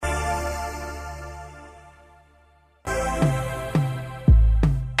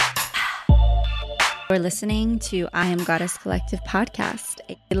You're listening to I Am Goddess Collective podcast,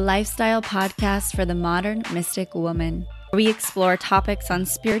 a lifestyle podcast for the modern mystic woman, where we explore topics on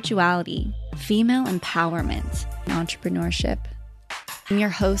spirituality, female empowerment, and entrepreneurship. I'm your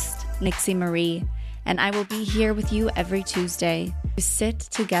host, Nixie Marie, and I will be here with you every Tuesday to sit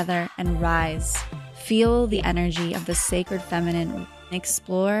together and rise, feel the energy of the sacred feminine, and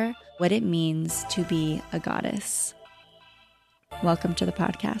explore what it means to be a goddess. Welcome to the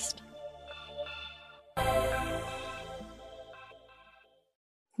podcast.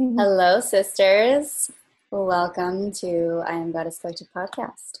 Hello, sisters. Welcome to I Am Goddess Collective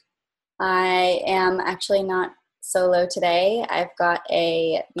podcast. I am actually not solo today. I've got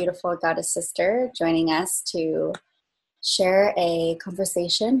a beautiful goddess sister joining us to share a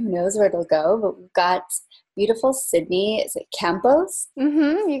conversation. Who knows where it'll go, but we've got beautiful Sydney. Is it Campos?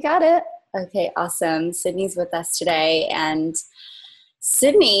 You got it. Okay, awesome. Sydney's with us today, and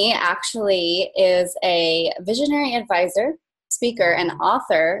Sydney actually is a visionary advisor, speaker, and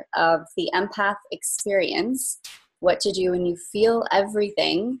author of The Empath Experience, What to Do When You Feel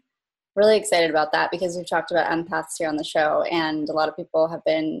Everything. Really excited about that because we've talked about empaths here on the show, and a lot of people have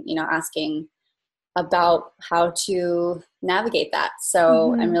been, asking about how to navigate that.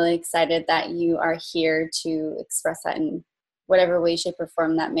 So I'm really excited that you are here to express that in whatever way, shape, or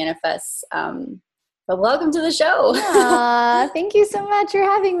form that manifests. But welcome to the show. Thank you so much for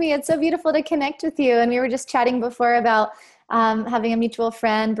having me. It's so beautiful to connect with you. And we were just chatting before about having a mutual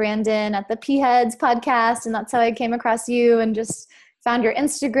friend, Brandon, at the P Heads podcast. And that's how I came across you and just found your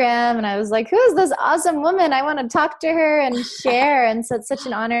Instagram. And I was like, who is this awesome woman? I want to talk to her and share. And so it's such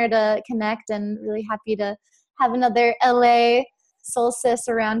an honor to connect, and really happy to have another LA soul sis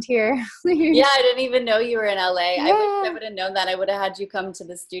around here. Yeah, I didn't even know you were in LA. Yeah. I would have known that. I would have had you come to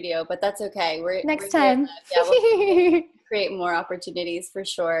the studio, but that's okay. Next time. We'll create more opportunities for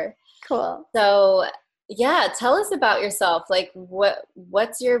sure. Cool. So yeah, tell us about yourself. Like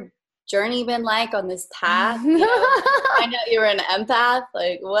what's your journey been like on this path? I know you were an empath.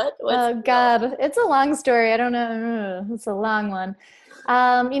 Like what's oh God, it's a long story. I don't know. It's a long one.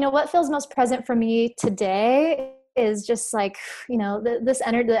 What feels most present for me today is just like,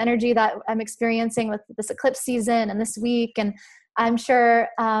 the energy that I'm experiencing with this eclipse season and this week. And I'm sure,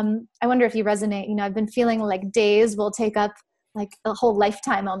 I wonder if you resonate, I've been feeling like days will take up like a whole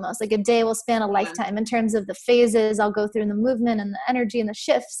lifetime almost. Like a day will span a lifetime in terms of the phases I'll go through, and the movement and the energy and the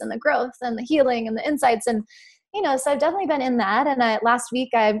shifts and the growth and the healing and the insights. And, so I've definitely been in that. And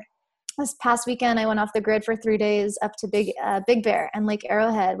this past weekend, I went off the grid for 3 days up to Big Bear and Lake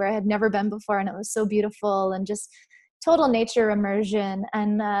Arrowhead, where I had never been before. And it was so beautiful and just total nature immersion.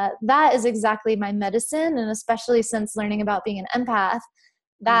 And that is exactly my medicine. And especially since learning about being an empath,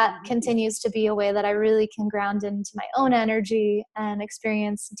 that continues to be a way that I really can ground into my own energy and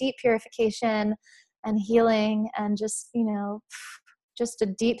experience deep purification and healing, and just a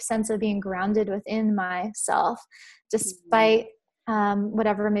deep sense of being grounded within myself, despite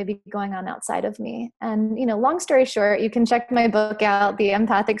whatever may be going on outside of me. And, long story short, you can check my book out, The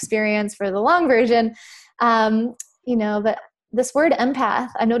Empath Experience, for the long version. But this word empath,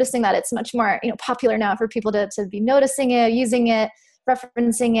 I'm noticing that it's much more, popular now for people to be noticing it, using it,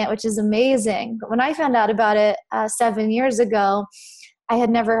 referencing it, which is amazing. But when I found out about it 7 years ago, I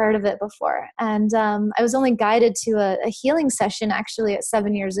had never heard of it before. And I was only guided to a healing session actually at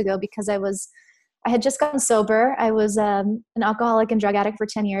 7 years ago, because I had just gotten sober. I was an alcoholic and drug addict for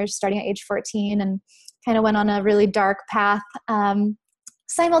 10 years, starting at age 14, and kind of went on a really dark path,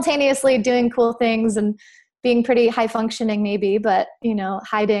 simultaneously doing cool things and being pretty high functioning maybe, but,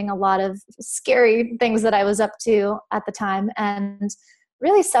 hiding a lot of scary things that I was up to at the time, and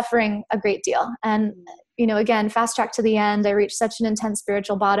really suffering a great deal. And, again, fast track to the end, I reached such an intense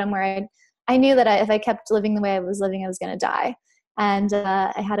spiritual bottom where I knew that if I kept living the way I was living, I was going to die. And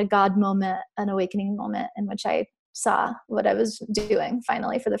I had a God moment, an awakening moment, in which I saw what I was doing.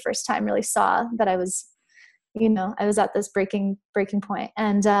 Finally, for the first time, really saw that I was, I was at this breaking point.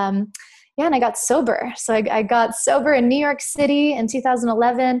 And and I got sober. So I got sober in New York City in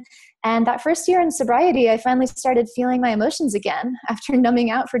 2011. And that first year in sobriety, I finally started feeling my emotions again after numbing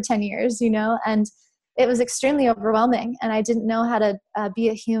out for 10 years, and it was extremely overwhelming. And I didn't know how to be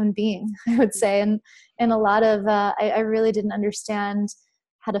a human being, I would say. And a lot of, I really didn't understand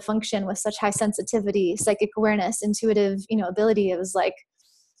how to function with such high sensitivity, psychic awareness, intuitive, ability. It was like,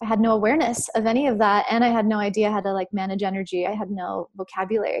 I had no awareness of any of that. And I had no idea how to manage energy. I had no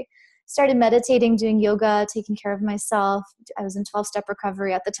vocabulary. Started meditating, doing yoga, taking care of myself. I was in 12-step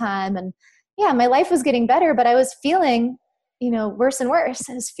recovery at the time. And my life was getting better, but I was feeling, worse and worse.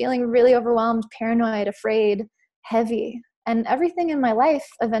 I was feeling really overwhelmed, paranoid, afraid, heavy. And everything in my life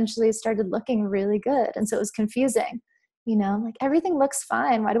eventually started looking really good. And so it was confusing, like everything looks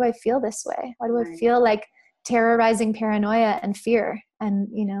fine. Why do I feel this way? Why do I feel like terrorizing paranoia and fear and,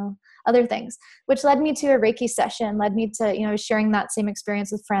 other things, which led me to a Reiki session, led me to, sharing that same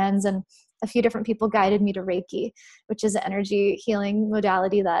experience with friends, and a few different people guided me to Reiki, which is an energy healing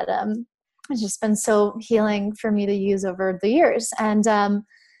modality that has just been so healing for me to use over the years. And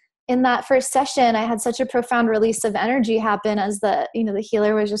in that first session, I had such a profound release of energy happen as the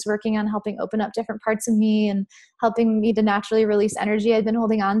healer was just working on helping open up different parts of me and helping me to naturally release energy I'd been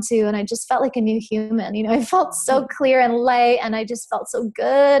holding on to. And I just felt like a new human. I felt so clear and light, and I just felt so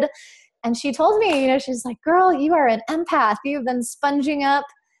good. And she told me, she's like, girl, you are an empath. You've been sponging up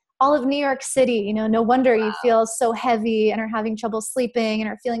all of New York City. No wonder you feel so heavy and are having trouble sleeping and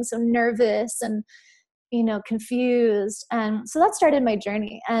are feeling so nervous and confused. And so that started my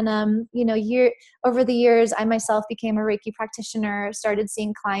journey. And, over the years, I myself became a Reiki practitioner, started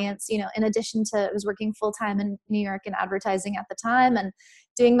seeing clients, in addition to, I was working full-time in New York in advertising at the time and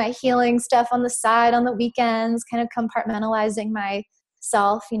doing my healing stuff on the side on the weekends, kind of compartmentalizing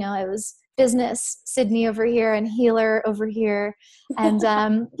myself. I was business Sydney over here and healer over here. And,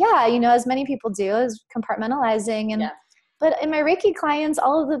 as many people do, I was compartmentalizing. And But in my Reiki clients,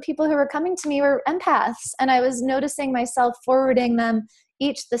 all of the people who were coming to me were empaths. And I was noticing myself forwarding them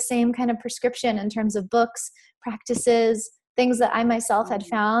each the same kind of prescription in terms of books, practices, things that I myself had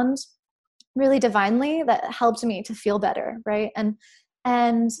found really divinely that helped me to feel better, right? And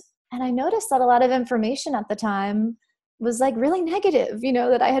I noticed that a lot of information at the time was like really negative,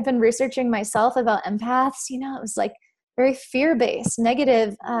 that I had been researching myself about empaths, it was like very fear-based,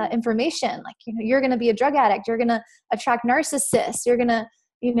 negative information. Like, you're going to be a drug addict. You're going to attract narcissists. You're going to,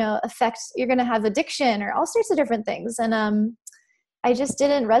 you're going to have addiction or all sorts of different things. And I just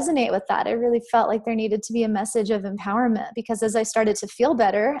didn't resonate with that. I really felt like there needed to be a message of empowerment, because as I started to feel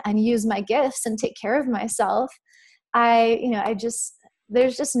better and use my gifts and take care of myself, there's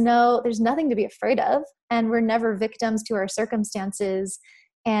nothing to be afraid of. And we're never victims to our circumstances.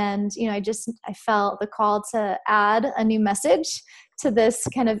 And, I felt the call to add a new message to this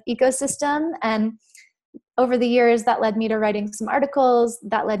kind of ecosystem. And over the years, that led me to writing some articles.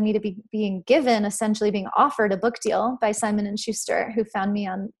 That led me to being offered a book deal by Simon & Schuster, who found me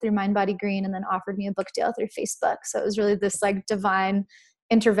through Mind Body Green and then offered me a book deal through Facebook. So it was really this like divine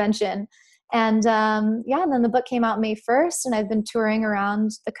intervention. And and then the book came out May 1st, and I've been touring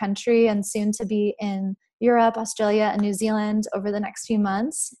around the country and soon to be in Europe, Australia, and New Zealand over the next few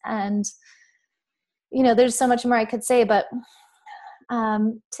months. And, there's so much more I could say, but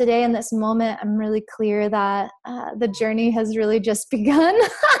today in this moment, I'm really clear that the journey has really just begun,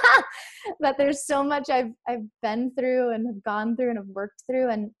 that there's so much I've been through and have gone through and have worked through.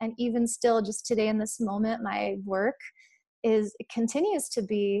 And even still, just today in this moment, my work it continues to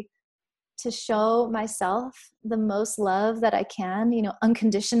be to show myself the most love that I can,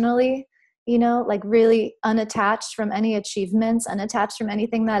 unconditionally, like really unattached from any achievements, unattached from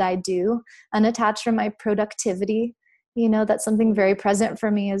anything that I do, unattached from my productivity. That's something very present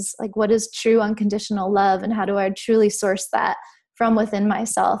for me, is like, what is true unconditional love, and how do I truly source that from within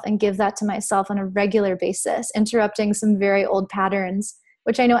myself and give that to myself on a regular basis, interrupting some very old patterns,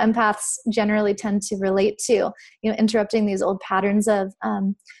 which I know empaths generally tend to relate to, interrupting these old patterns of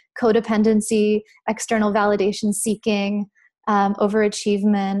codependency, external validation seeking,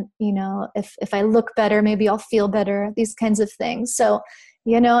 overachievement, if I look better, maybe I'll feel better, these kinds of things. So,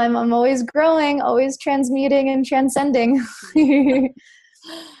 I'm always growing, always transmuting and transcending.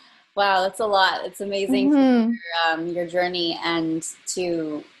 Wow, that's a lot. It's amazing to hear, your journey, and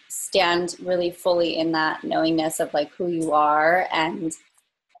to stand really fully in that knowingness of like who you are. And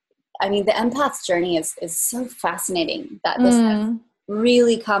I mean, the empath's journey is so fascinating that this has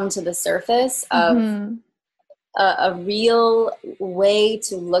really come to the surface of a real way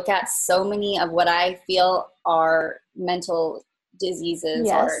to look at so many of what I feel are mental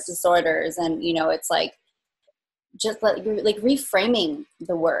diseases or disorders. And, it's like, just like reframing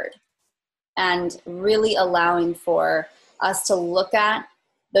the word and really allowing for us to look at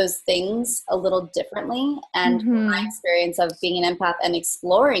those things a little differently. And my experience of being an empath and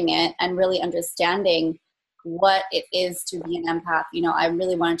exploring it and really understanding what it is to be an empath, I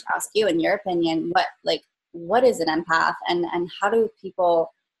really wanted to ask you, in your opinion, what is an empath, and how do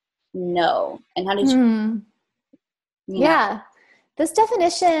people know, and how did you Yeah. This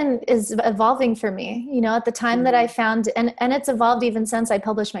definition is evolving for me, at the time that I found, and it's evolved even since I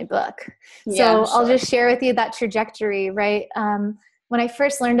published my book. So I'll just share with you that trajectory, right? when I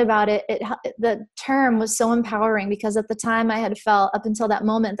first learned about it, the term was so empowering because at the time I had felt up until that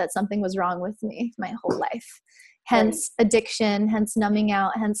moment that something was wrong with me my whole life. Hence addiction, hence numbing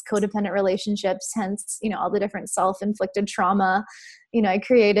out, hence codependent relationships, hence, all the different self-inflicted trauma, I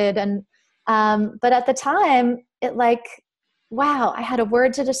created. And, but at the time wow, I had a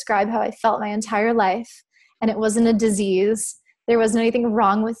word to describe how I felt my entire life. And it wasn't a disease. There wasn't anything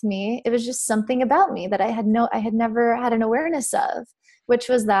wrong with me. It was just something about me that I had never had an awareness of, which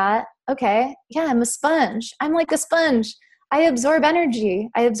was that, okay, yeah, I'm a sponge. I'm like a sponge. I absorb energy.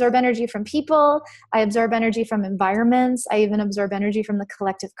 I absorb energy from people. I absorb energy from environments. I even absorb energy from the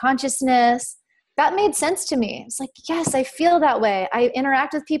collective consciousness. That made sense to me. It's like, yes, I feel that way. I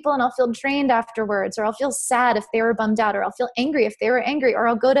interact with people and I'll feel drained afterwards, or I'll feel sad if they were bummed out, or I'll feel angry if they were angry, or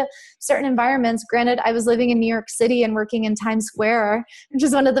I'll go to certain environments. Granted, I was living in New York City and working in Times Square, which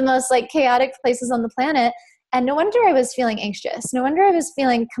is one of the most chaotic places on the planet. And no wonder I was feeling anxious. No wonder I was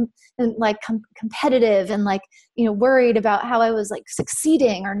feeling competitive and worried about how I was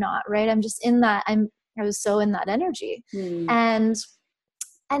succeeding or not, right? I'm just in that, I was so in that energy.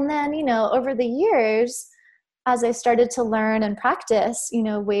 And then, over the years, as I started to learn and practice,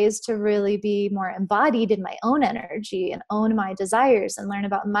 ways to really be more embodied in my own energy and own my desires and learn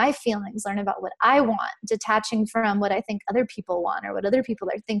about my feelings, learn about what I want, detaching from what I think other people want or what other people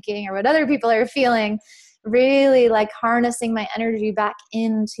are thinking or what other people are feeling, really harnessing my energy back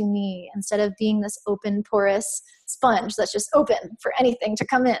into me instead of being this open, porous sponge that's just open for anything to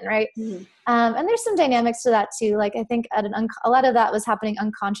come in, right? Mm-hmm. And there's some dynamics to that too. I think a lot of that was happening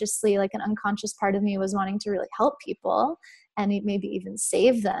unconsciously. An unconscious part of me was wanting to really help people and maybe even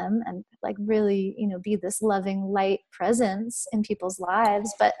save them and really, be this loving light presence in people's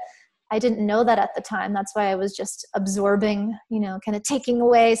lives. But I didn't know that at the time. That's why I was just absorbing, kind of taking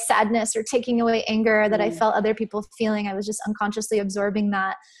away sadness or taking away anger that I felt other people feeling. I was just unconsciously absorbing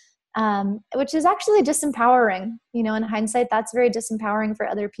that, which is actually disempowering. In hindsight, that's very disempowering for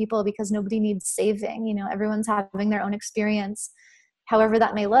other people because nobody needs saving. Everyone's having their own experience, however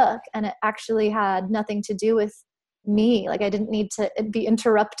that may look. And it actually had nothing to do with me. I didn't need to be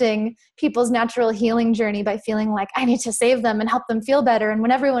interrupting people's natural healing journey by feeling like I need to save them and help them feel better. And when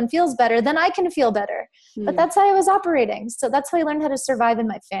everyone feels better, then I can feel better. But that's how I was operating. So that's how I learned how to survive in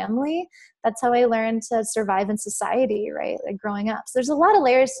my family. That's how I learned to survive in society, right? Growing up. So there's a lot of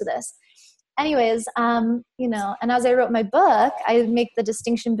layers to this. Anyways, and as I wrote my book, I make the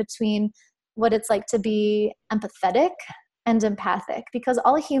distinction between what it's like to be empathetic and empathic, because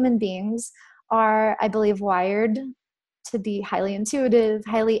all human beings are, I believe, wired to be highly intuitive,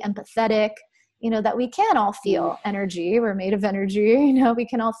 highly empathetic, that we can all feel energy. We're made of energy, we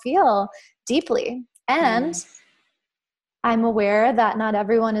can all feel deeply. And I'm aware that not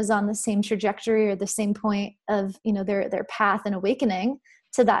everyone is on the same trajectory or the same point of, their path and awakening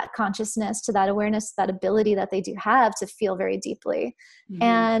to that consciousness, to that awareness, that ability that they do have to feel very deeply.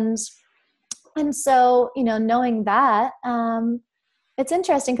 And so, knowing that, it's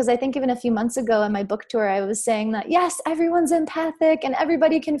interesting because I think even a few months ago in my book tour, I was saying that, yes, everyone's empathic and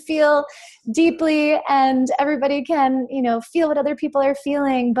everybody can feel deeply and everybody can, feel what other people are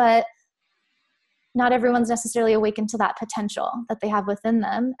feeling, but not everyone's necessarily awakened to that potential that they have within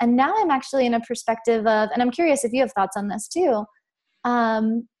them. And now I'm actually in a perspective of, and I'm curious if you have thoughts on this too,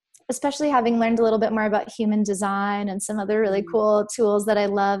 especially having learned a little bit more about human design and some other really cool tools that I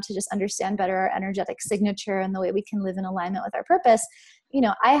love to just understand better our energetic signature and the way we can live in alignment with our purpose.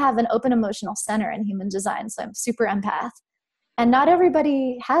 I have an open emotional center in human design, so I'm super empath. And not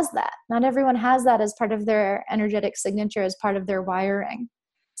everybody has that. Not everyone has that as part of their energetic signature, as part of their wiring.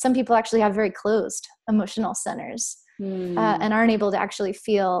 Some people actually have very closed emotional centers and aren't able to actually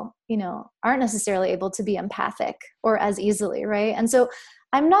feel, aren't necessarily able to be empathic or as easily, right? And so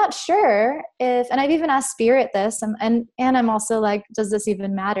I'm not sure if, and I've even asked Spirit this, and I'm also like, does this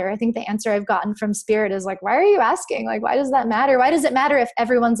even matter? I think the answer I've gotten from Spirit is why are you asking? Why does that matter? Why does it matter if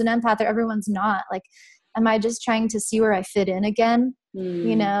everyone's an empath or everyone's not? Am I just trying to see where I fit in again?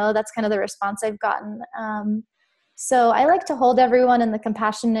 That's kind of the response I've gotten. So I like to hold everyone in the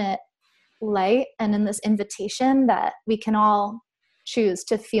compassionate light and in this invitation that we can all choose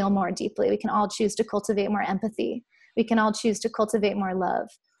to feel more deeply. We can all choose to cultivate more empathy. We can all choose to cultivate more love.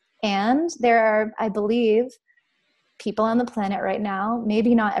 And there are, I believe, people on the planet right now,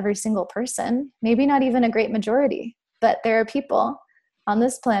 maybe not every single person, maybe not even a great majority, but there are people on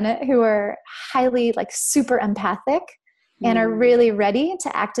this planet who are highly super empathic and are really ready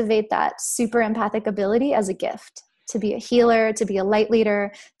to activate that super empathic ability as a gift, to be a healer, to be a light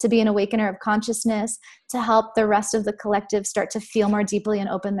leader, to be an awakener of consciousness, to help the rest of the collective start to feel more deeply and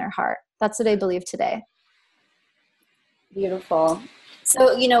open their heart. That's what I believe today. Beautiful.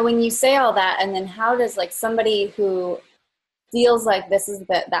 So, when you say all that, and then how does like somebody who feels like this is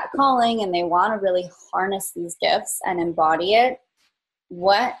that calling and they want to really harness these gifts and embody it,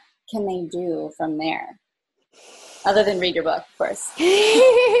 what can they do from there? Other than read your book, of course.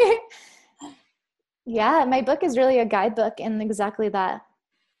 Yeah, my book is really a guidebook in exactly that.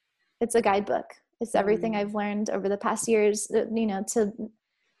 It's a guidebook. It's everything I've learned over the past years, to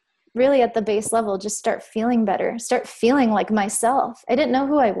really at the base level, just start feeling better, start feeling like myself. I didn't know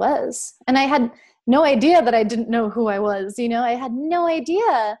who I was. And I had no idea that I didn't know who I was. I had no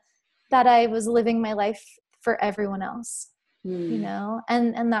idea that I was living my life for everyone else,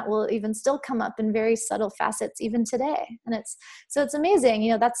 and that will even still come up in very subtle facets even today. And it's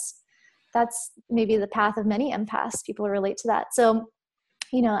amazing. That's maybe the path of many empaths. People relate to that. So,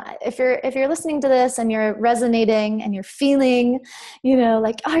 if you're listening to this and you're resonating and you're feeling,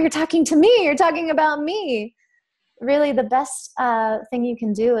 like, oh, you're talking to me, you're talking about me, really the best thing you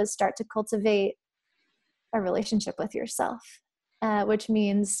can do is start to cultivate a relationship with yourself, which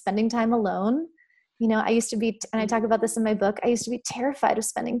means spending time alone. I used to be, and I talk about this in my book, I used to be terrified of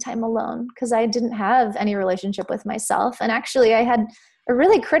spending time alone because I didn't have any relationship with myself. And actually I had a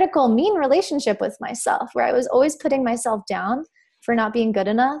really critical, mean relationship with myself where I was always putting myself down for not being good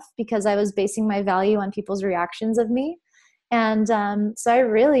enough because I was basing my value on people's reactions of me. And so I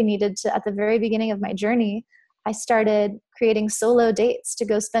really needed to, at the very beginning of my journey, I started creating solo dates to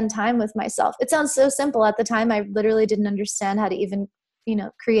go spend time with myself. It sounds so simple. At the time, I literally didn't understand how to even,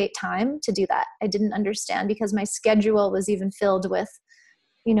 create time to do that. I didn't understand because my schedule was even filled with,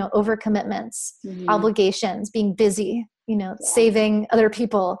 overcommitments, obligations, being busy, saving other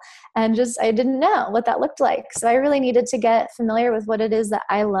people. And I didn't know what that looked like. So I really needed to get familiar with what it is that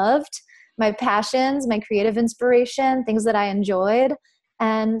I loved, my passions, my creative inspiration, things that I enjoyed,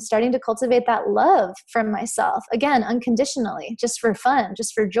 and starting to cultivate that love from myself, again, unconditionally, just for fun,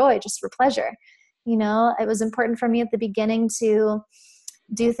 just for joy, just for pleasure. It was important for me at the beginning to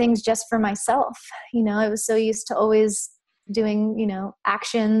do things just for myself. I was so used to always doing,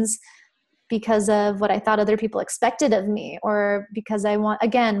 actions because of what I thought other people expected of me, or because I want,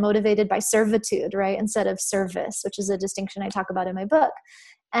 again, motivated by servitude, right? Instead of service, which is a distinction I talk about in my book.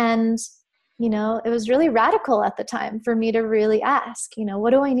 And, it was really radical at the time for me to really ask, what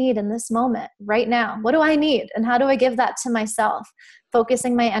do I need in this moment right now? What do I need? And how do I give that to myself?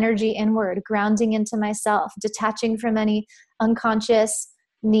 Focusing my energy inward, grounding into myself, detaching from any unconscious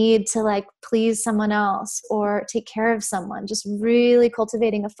need to like please someone else or take care of someone, just really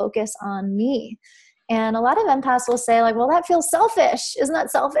cultivating a focus on me. And a lot of empaths will say like, well, that feels selfish. Isn't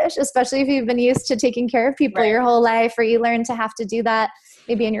that selfish? Especially if you've been used to taking care of people your whole life, or you learn to have to do that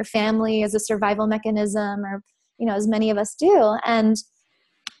maybe in your family as a survival mechanism, or, as many of us do. And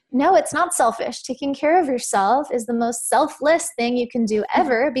no, it's not selfish. Taking care of yourself is the most selfless thing you can do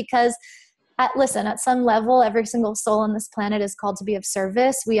ever, because at some level, every single soul on this planet is called to be of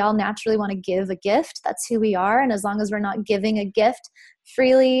service. We all naturally want to give a gift. That's who we are. And as long as we're not giving a gift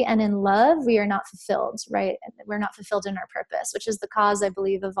freely and in love, we are not fulfilled, right? We're not fulfilled in our purpose, which is the cause, I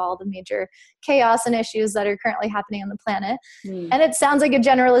believe, of all the major chaos and issues that are currently happening on the planet. And it sounds like a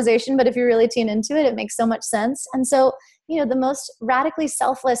generalization, but if you really tune into it, it makes so much sense. And so, the most radically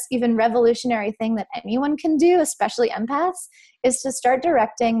selfless, even revolutionary thing that anyone can do, especially empaths, is to start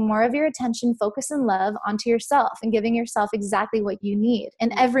directing more of your attention, focus, and love onto yourself and giving yourself exactly what you need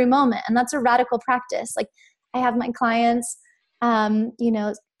in every moment. And that's a radical practice. Like I have my clients,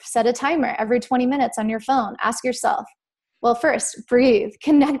 set a timer every 20 minutes on your phone. Ask yourself, well, first, breathe,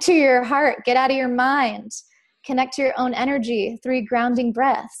 connect to your heart, get out of your mind, connect to your own energy, 3 grounding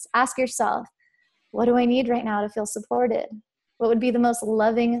breaths. Ask yourself, what do I need right now to feel supported? What would be the most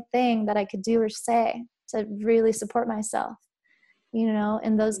loving thing that I could do or say to really support myself?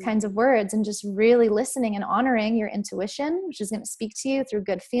 In those kinds of words, and just really listening and honoring your intuition, which is going to speak to you through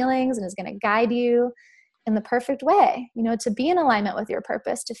good feelings and is going to guide you in the perfect way, to be in alignment with your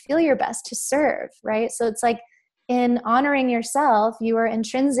purpose, to feel your best, to serve, right? So it's like in honoring yourself, you are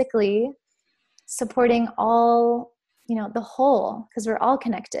intrinsically supporting all, the whole, because we're all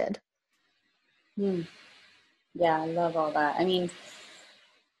connected. Yeah, I love all that. I mean,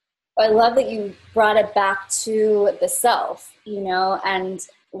 I love that you brought it back to the self, and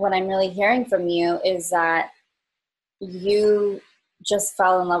what I'm really hearing from you is that you just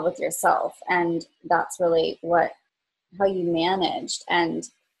fell in love with yourself, and that's really how you managed and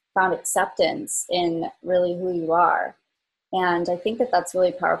found acceptance in really who you are. And I think that that's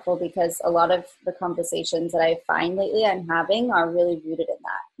really powerful, because a lot of the conversations that I find lately I'm having are really rooted in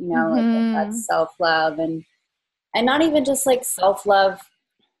that, like that self-love, and not even just like self-love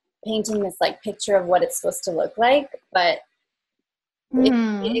painting this like picture of what it's supposed to look like, but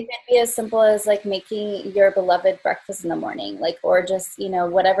it could be as simple as like making your beloved breakfast in the morning, like, or just, you know,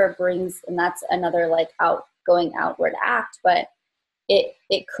 whatever brings, and that's another like going outward act, but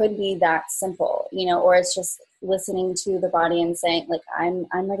it could be that simple, you know, or it's just listening to the body and saying like, I'm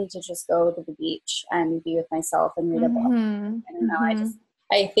ready to just go to the beach and be with myself and read a book. I don't know.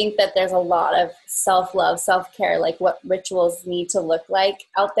 I think that there's a lot of self-love, self-care, like what rituals need to look like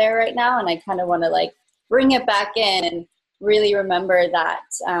out there right now. And I kind of want to like bring it back in and really remember that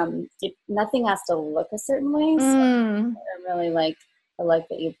nothing has to look a certain way. So I'm really like, I like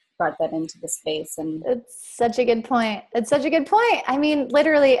that you brought that into the space. And it's such a good point. It's such a good point. I mean,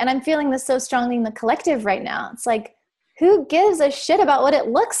 literally, and I'm feeling this so strongly in the collective right now. It's like, who gives a shit about what it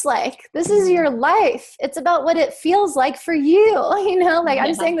looks like? This is your life. It's about what it feels like for you. You know, like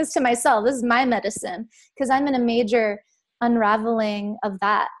I'm saying this to myself. This is my medicine because I'm in a major unraveling of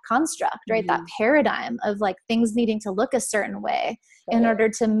that construct, right? That paradigm of like things needing to look a certain way in order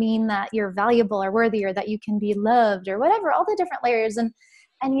to mean that you're valuable or worthy or that you can be loved or whatever, all the different layers. And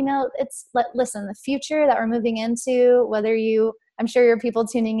you know, listen, the future that we're moving into, I'm sure your people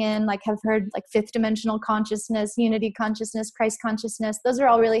tuning in, like have heard like fifth dimensional consciousness, unity consciousness, Christ consciousness. Those are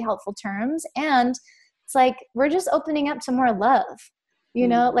all really helpful terms. And it's like, we're just opening up to more love, you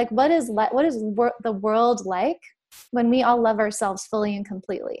know, like what is the world like when we all love ourselves fully and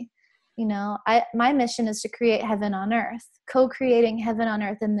completely? You know, my mission is to create heaven on earth, co-creating heaven on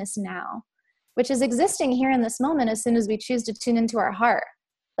earth in this now, which is existing here in this moment as soon as we choose to tune into our heart,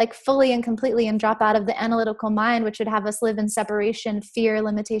 like fully and completely, and drop out of the analytical mind, which would have us live in separation, fear,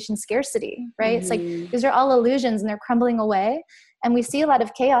 limitation, scarcity, right? It's like, these are all illusions and they're crumbling away. And we see a lot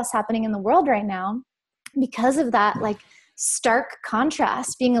of chaos happening in the world right now because of that, like stark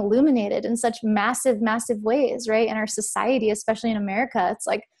contrast being illuminated in such massive, massive ways, right? In our society, especially in America, it's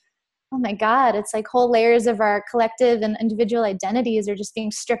like, oh my God, it's like whole layers of our collective and individual identities are just being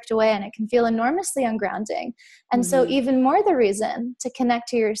stripped away, and it can feel enormously ungrounding. And so even more the reason to connect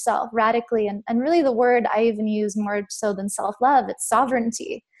to yourself radically, and really the word I even use more so than self-love, it's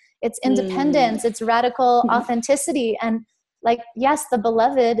sovereignty, it's independence, it's radical authenticity. And like, yes, the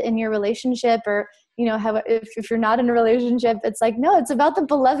beloved in your relationship, or, you know, if you're not in a relationship, it's like, no, it's about the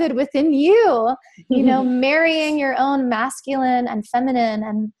beloved within you, you know, marrying your own masculine and feminine.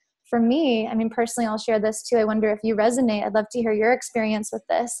 And for me, I mean, personally, I'll share this too. I wonder if you resonate. I'd love to hear your experience with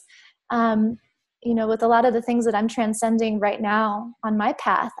this. You know, with a lot of the things that I'm transcending right now on my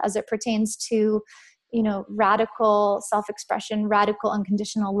path as it pertains to, you know, radical self-expression, radical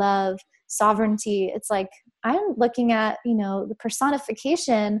unconditional love, sovereignty. It's like, I'm looking at, you know, the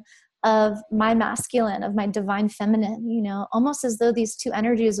personification of my masculine, of my divine feminine, you know, almost as though these two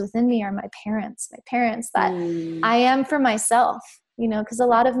energies within me are my parents that I am for myself. You know, because a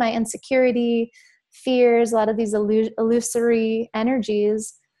lot of my insecurity, fears, a lot of these illusory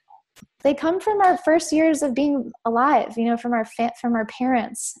energies, they come from our first years of being alive, you know, from our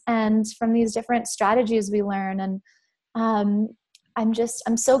parents, and from these different strategies we learn. And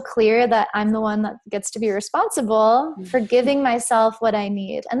I'm so clear that I'm the one that gets to be responsible for giving myself what I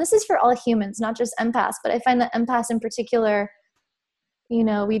need. And this is for all humans, not just empaths, but I find that empaths in particular, you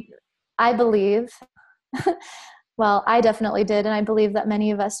know, I believe well, I definitely did. And I believe that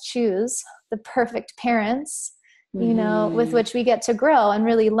many of us choose the perfect parents, you know, with which we get to grow and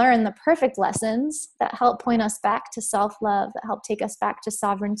really learn the perfect lessons that help point us back to self-love, that help take us back to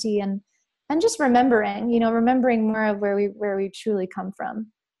sovereignty, and just remembering more of where we truly come from.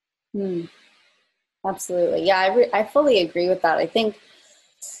 Absolutely. Yeah, I fully agree with that. I think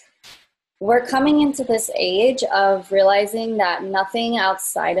we're coming into this age of realizing that nothing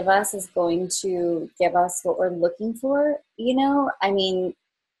outside of us is going to give us what we're looking for. You know, I mean,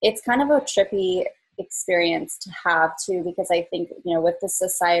 it's kind of a trippy experience to have too, because I think, you know, with the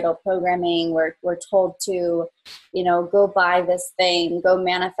societal programming, we're told to, you know, go buy this thing, go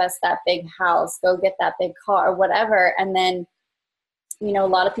manifest that big house, go get that big car, whatever. And then, you know, a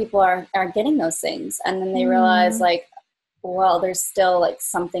lot of people are getting those things. And then they realize like, well, there's still like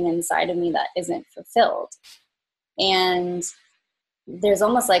something inside of me that isn't fulfilled. And there's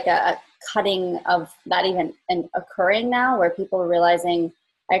almost like a cutting of that even occurring now, where people are realizing,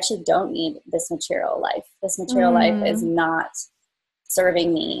 I actually don't need this material life. This material life is not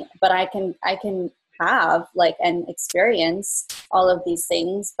serving me, but I can have like and experience all of these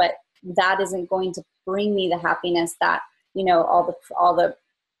things, but that isn't going to bring me the happiness that, you know, all the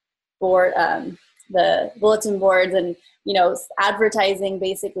board, the bulletin boards and, you know, advertising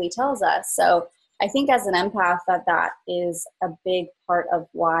basically tells us. So I think as an empath that is a big part of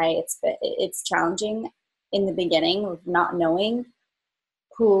why it's challenging in the beginning of not knowing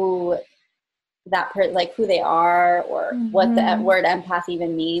who like who they are, or what the Mm-hmm. word empath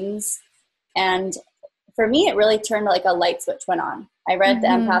even means. And for me, it really turned like a light switch went on. I read the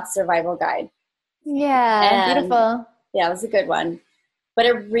Mm-hmm. Empath Survival Guide, Yeah, and beautiful. yeah, it was a good one. But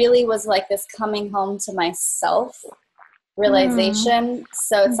it really was like this coming home to myself Mm. realization.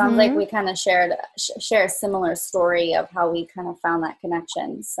 So it sounds like Mm-hmm. we kind of share a similar story of how we kind of found that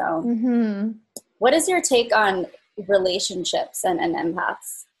connection. So, Mm-hmm. what is your take on relationships and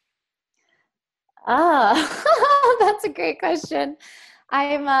empaths? Ah, that's a great question.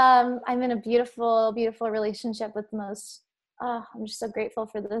 I'm in a beautiful, beautiful relationship with the most. Oh, I'm just so grateful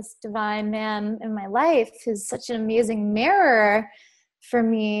for this divine man in my life who's such an amazing mirror for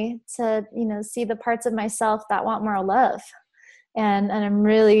me to, see the parts of myself that want more love. And I'm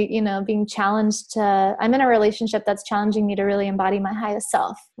really, being challenged to. I'm in a relationship that's challenging me to really embody my highest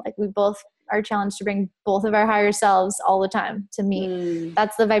self. Like we both are challenged to bring both of our higher selves all the time to meet. Mm,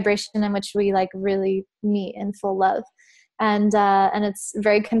 That's the vibration in which we like really meet in full love. And it's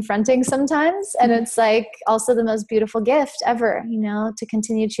very confronting sometimes, and it's like also the most beautiful gift ever, to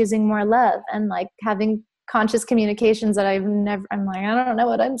continue choosing more love and like having conscious communications that I'm like, I don't know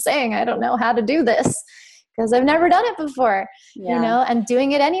what I'm saying, I don't know how to do this because I've never done it before, yeah. and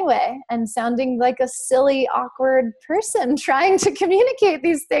doing it anyway and sounding like a silly, awkward person trying to communicate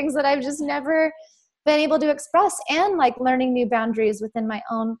these things that I've just never been able to express, and like learning new boundaries within my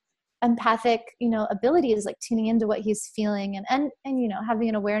own empathic, abilities, like tuning into what he's feeling, and having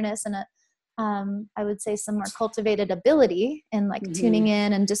an awareness and I would say some more cultivated ability in like Mm-hmm. tuning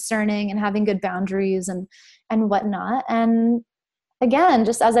in and discerning and having good boundaries and whatnot. And again,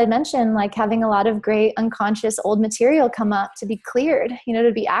 just as I mentioned, like having a lot of great unconscious old material come up to be cleared,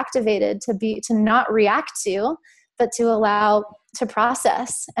 to be activated, to not react to, but to allow to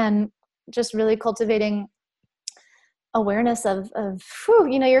process, and just really cultivating awareness of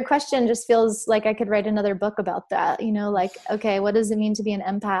your question just feels like I could write another book about that, like, okay, what does it mean to be an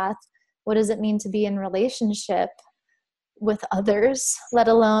empath? What does it mean to be in relationship with others, let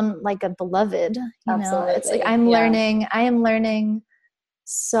alone like a beloved? It's like Absolutely. Yeah. I am learning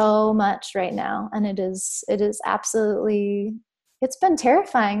so much right now, and it is absolutely, it's been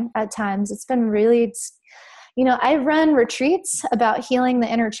terrifying at times. It's been really, I run retreats about healing the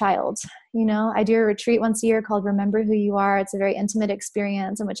inner child. I do a retreat once a year called Remember Who You Are. It's a very intimate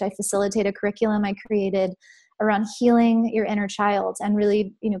experience in which I facilitate a curriculum I created around healing your inner child and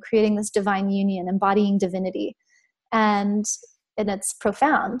really, creating this divine union, embodying divinity. And it's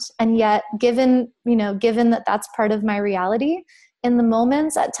profound. And yet, given that that's part of my reality, in the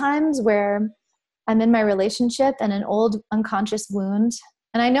moments at times where I'm in my relationship and an old unconscious wound,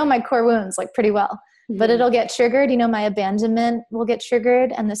 and I know my core wounds like pretty well, but Mm-hmm. it'll get triggered. My abandonment will get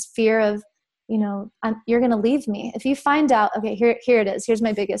triggered, and this fear of, you're going to leave me. If you find out, okay, here it is. Here's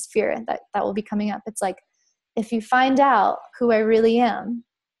my biggest fear that will be coming up. It's like, if you find out who I really am,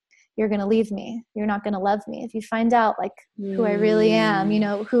 you're going to leave me. You're not going to love me. If you find out like who I really am,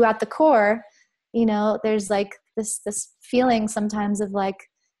 Mm, who at the core, there's like this feeling sometimes of like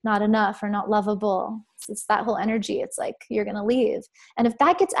not enough or not lovable. It's that whole energy. It's like, you're going to leave. And if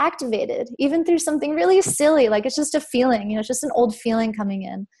that gets activated, even through something really silly, like it's just a feeling, it's just an old feeling coming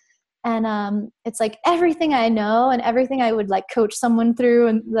in. And it's like everything I know and everything I would like coach someone through,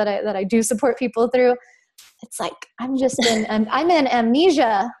 and that I do support people through, it's like I'm in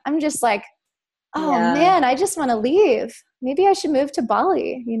amnesia. I'm just like, oh yeah. man, I just want to leave. Maybe I should move to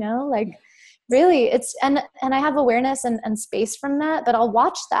Bali, like really and I have awareness and space from that, but I'll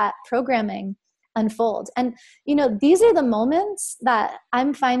watch that programming unfold. And these are the moments that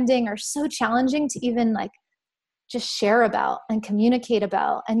I'm finding are so challenging to even like just share about and communicate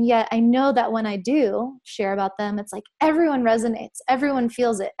about. And yet I know that when I do share about them, it's like everyone resonates, everyone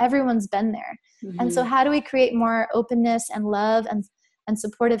feels it, everyone's been there. And so Mm-hmm. how do we create more openness and love and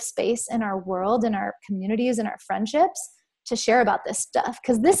supportive space in our world, in our communities, in our friendships to share about this stuff?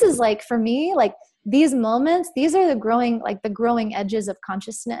 Because this is like, for me, like these moments, these are the growing edges of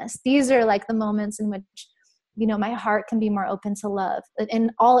consciousness. These are like the moments in which my heart can be more open to love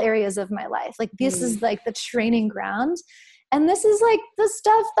in all areas of my life. Like this Mm, is like the training ground. And this is like the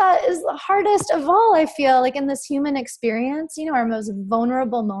stuff that is the hardest of all, I feel like, in this human experience, our most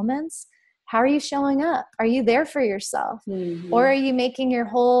vulnerable moments. How are you showing up? Are you there for yourself? Or mm-hmm. are you making your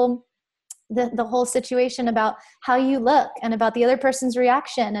whole the whole situation about how you look and about the other person's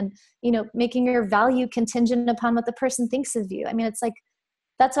reaction, and making your value contingent upon what the person thinks of you? I mean, it's like,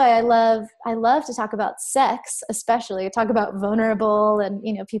 that's why I love to talk about sex, especially talk about vulnerable, and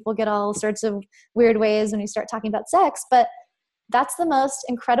people get all sorts of weird ways when you start talking about sex. But that's the most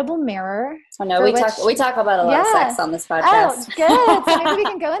incredible mirror. Oh no, we talk about a lot of sex on this podcast. Oh, good. So maybe we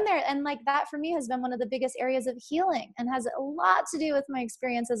can go in there. And like that for me has been one of the biggest areas of healing, and has a lot to do with my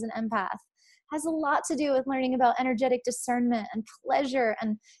experience as an empath. Has a lot to do with learning about energetic discernment and pleasure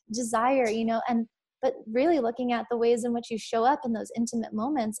and desire, but really looking at the ways in which you show up in those intimate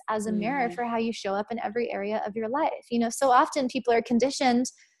moments as a mirror for how you show up in every area of your life. So often people are conditioned,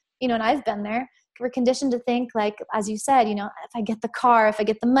 and I've been there. We're conditioned to think like, as you said, if I get the car, if I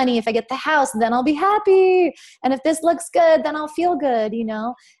get the money, if I get the house, then I'll be happy. And if this looks good, then I'll feel good,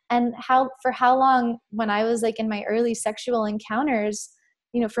 and for how long, when I was like in my early sexual encounters,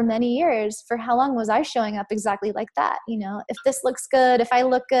 for many years, for how long was I showing up exactly like that? If this looks good, if I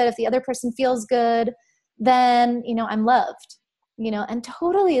look good, if the other person feels good, then, I'm loved, and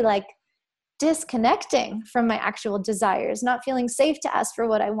totally like disconnecting from my actual desires, not feeling safe to ask for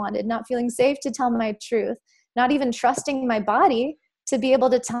what I wanted, not feeling safe to tell my truth, not even trusting my body to be able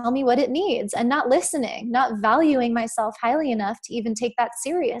to tell me what it needs, and not listening, not valuing myself highly enough to even take that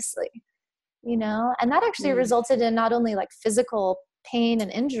seriously, and that actually resulted in not only like physical pain and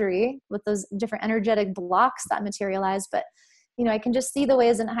injury with those different energetic blocks that materialize, but, I can just see the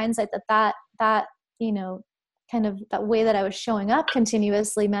ways in hindsight that, kind of that way that I was showing up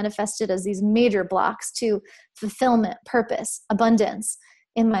continuously manifested as these major blocks to fulfillment, purpose, abundance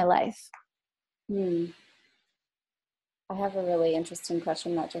in my life. I have a really interesting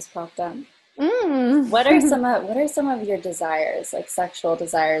question that just popped up. What are some of your desires, like sexual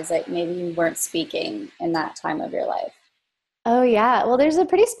desires, that maybe you weren't speaking in that time of your life? Oh yeah. Well, there's a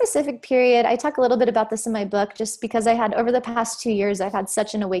pretty specific period. I talk a little bit about this in my book, just because I had, over the past 2 years, I've had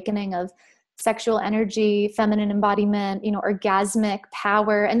such an awakening of sexual energy, feminine embodiment, orgasmic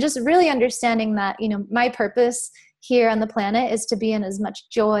power, and just really understanding that, my purpose here on the planet is to be in as much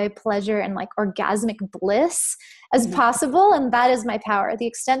joy, pleasure, and like orgasmic bliss as possible. And that is my power. The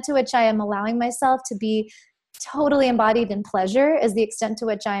extent to which I am allowing myself to be totally embodied in pleasure is the extent to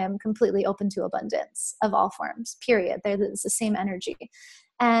which I am completely open to abundance of all forms, period. It's the same energy.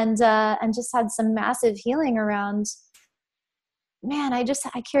 And just had some massive healing around, man, I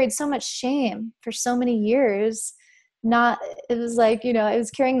carried so much shame for so many years. It was like, I was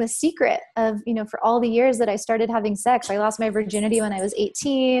carrying the secret of, for all the years that I started having sex. I lost my virginity when I was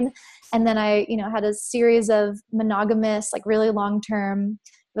 18. And then I, had a series of monogamous, like really long-term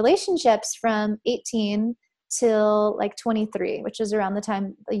relationships from 18 till like 23, which is around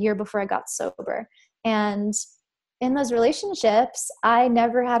a year before I got sober. And in those relationships, I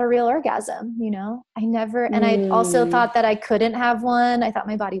never had a real orgasm, I never, and I also thought that I couldn't have one. I thought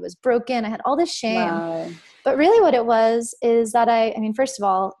my body was broken. I had all this shame. Wow. But really what it was is that first of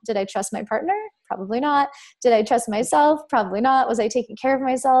all, did I trust my partner? Probably not. Did I trust myself? Probably not. Was I taking care of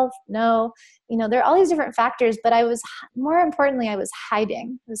myself? No. There are all these different factors, but more importantly, I was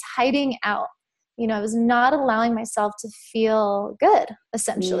hiding. I was hiding out. I was not allowing myself to feel good,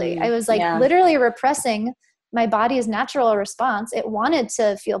 essentially. I was literally repressing my body's natural response. It wanted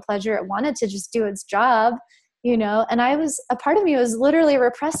to feel pleasure. It wanted to just do its job, and a part of me was literally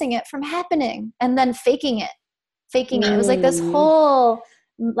repressing it from happening and then faking it. It was like this whole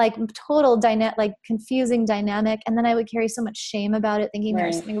like total confusing dynamic. And then I would carry so much shame about it, thinking there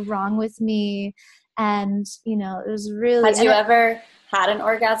was something wrong with me. And, it was really... Had you ever had an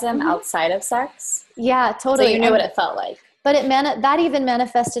orgasm outside of sex? Yeah, totally. So you knew what it felt like. But that even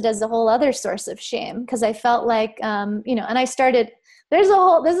manifested as a whole other source of shame, because I felt like, and I started, this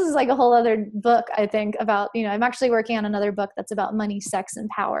is like a whole other book, I think, about, I'm actually working on another book that's about money, sex, and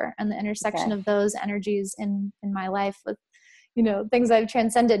power, and the intersection of those energies in my life with, things I've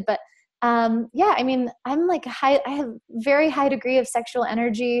transcended. But I'm like I have very high degree of sexual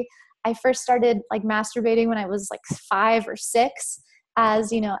energy. I first started like masturbating when I was like 5 or 6.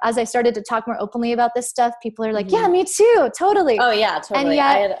 As I started to talk more openly about this stuff, people are like, yeah, me too. Totally. Oh yeah, totally. And yet,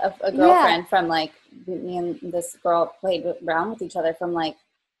 I had a girlfriend from like, me and this girl played around with each other from like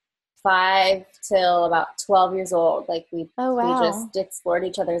 5 till about 12 years old. Like we just explored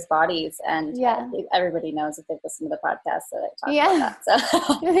each other's bodies, and everybody knows if they've listened to the podcast that I talk about that.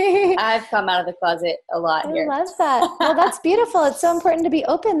 So I've come out of the closet a lot here. I love that. Well, that's beautiful. It's so important to be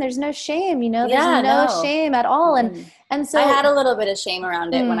open. There's no shame, there's no shame at all. And so I had a little bit of shame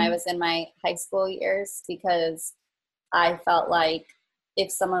around it when I was in my high school years, because I felt like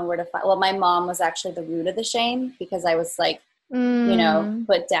if someone were to my mom was actually the root of the shame, because I was like,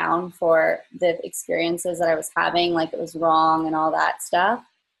 put down for the experiences that I was having, like it was wrong and all that stuff.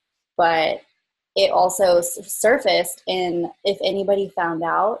 But it also surfaced in, if anybody found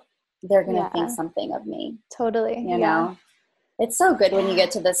out, they're going to think something of me. Totally. You know? It's so good when you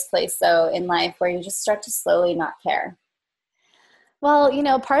get to this place though in life where you just start to slowly not care.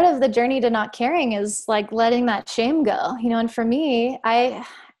 Well, part of the journey to not caring is like letting that shame go, and for me, I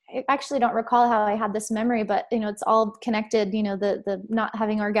actually don't recall how I had this memory, but it's all connected. The not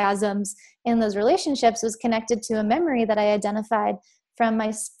having orgasms in those relationships was connected to a memory that I identified from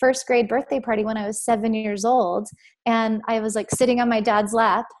my first grade birthday party when I was 7 years old. And I was like sitting on my dad's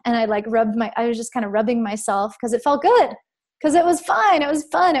lap, and I was just kind of rubbing myself because it felt good, because it was fine. It was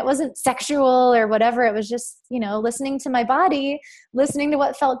fun. It wasn't sexual or whatever. It was just, listening to my body, listening to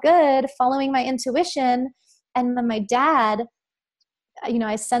what felt good, following my intuition. And then my dad,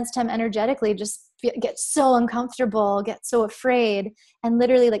 I sensed him energetically just get so uncomfortable, get so afraid, and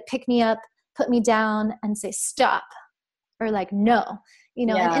literally like pick me up, put me down and say, stop, or like, no,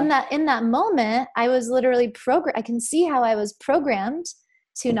 Yeah. and in that moment, I was literally I can see how I was programmed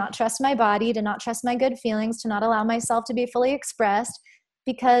to not trust my body, to not trust my good feelings, to not allow myself to be fully expressed.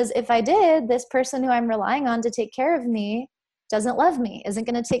 Because if I did, this person who I'm relying on to take care of me doesn't love me, isn't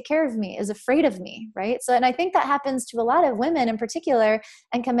going to take care of me, is afraid of me, right? So, and I think that happens to a lot of women in particular,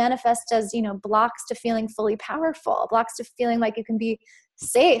 and can manifest as, blocks to feeling fully powerful, blocks to feeling like you can be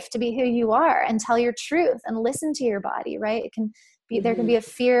safe to be who you are and tell your truth and listen to your body, right? It can be, there can be a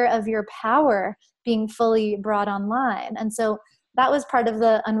fear of your power being fully brought online. And so that was part of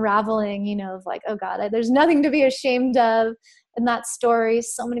the unraveling, of like, oh God, there's nothing to be ashamed of in that story.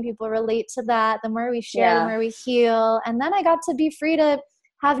 So many people relate to that. The more we share, the more we heal. And then I got to be free to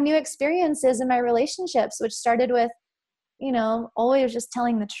have new experiences in my relationships, which started with, always just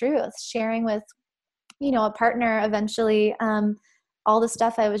telling the truth, sharing with, a partner eventually, all the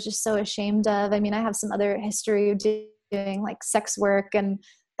stuff I was just so ashamed of. I mean, I have some other history of doing like sex work and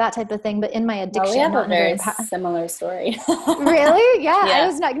that type of thing, but in my addiction, well, we have a very similar story. Really? Yeah. I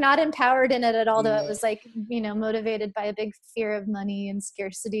was not empowered in it at all, though. It was like, motivated by a big fear of money and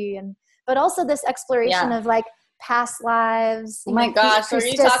scarcity, but also this exploration of like past lives. Oh my gosh, are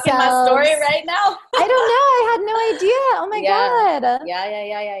you talking my story right now? I don't know. I had no idea. Oh my God.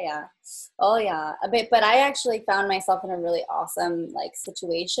 Yeah. Oh yeah. But I actually found myself in a really awesome like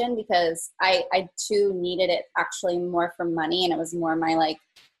situation, because I too needed it actually more for money. And it was more my like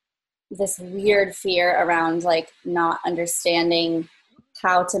this weird fear around like not understanding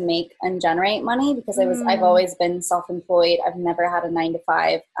how to make and generate money, because I've always been self-employed. I've never had a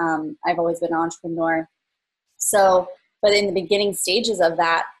 9-to-5. I've always been an entrepreneur. So, but in the beginning stages of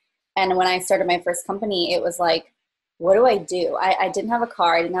that, and when I started my first company, it was like, what do I do? I didn't have a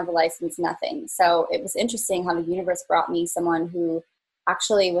car. I didn't have a license, nothing. So it was interesting how the universe brought me someone who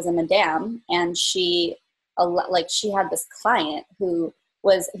actually was a madame, and she had this client who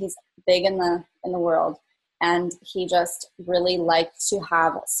he's big in the world, and he just really liked to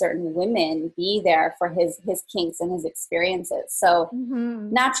have certain women be there for his kinks and his experiences. So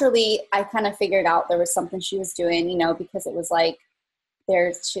naturally, I kind of figured out there was something she was doing, because it was like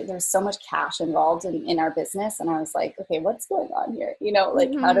there's so much cash involved in our business, and I was like, okay, what's going on here?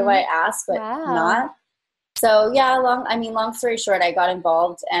 Like how do I ask but not? So yeah, long story short, I got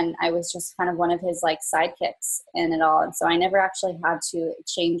involved, and I was just kind of one of his like sidekicks in it all. And so I never actually had to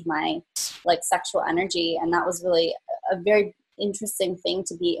change my like sexual energy. And that was really a very interesting thing,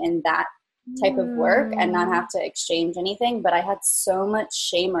 to be in that type of work and not have to exchange anything. But I had so much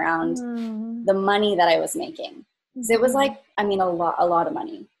shame around the money that I was making. So it was like, a lot of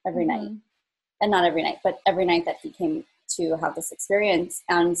money every night, and not every night, but every night that he came to have this experience.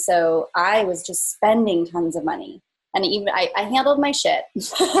 And so I was just spending tons of money, and even I handled my shit,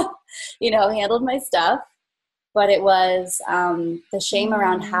 handled my stuff, but it was the shame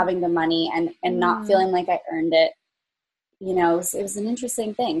around having the money and not feeling like I earned it. It was an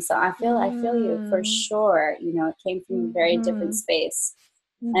interesting thing. So I feel you for sure. It came from a very different space,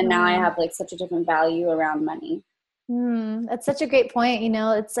 and now I have like such a different value around money. That's such a great point.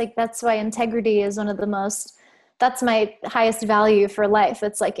 It's like, that's why integrity is that's my highest value for life.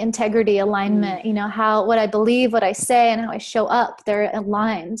 It's like integrity, alignment, what I believe, what I say, and how I show up, they're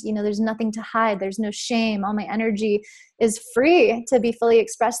aligned. There's nothing to hide. There's no shame. All my energy is free to be fully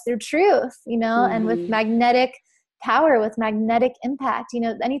expressed through truth, and with magnetic power, with magnetic impact.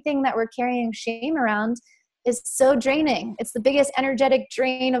 Anything that we're carrying shame around is so draining. It's the biggest energetic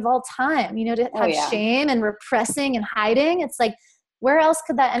drain of all time, to have shame and repressing and hiding. It's like, where else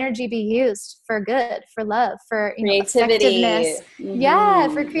could that energy be used for good, for love, for creativity?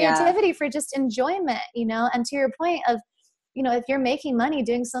 Effectiveness? For creativity, for just enjoyment, and to your point of, if you're making money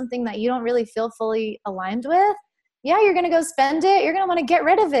doing something that you don't really feel fully aligned with, you're going to go spend it. You're going to want to get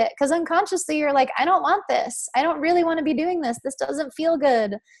rid of it, because unconsciously you're like, I don't want this. I don't really want to be doing this. This doesn't feel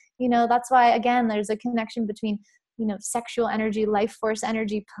good. That's why, again, there's a connection between sexual energy, life force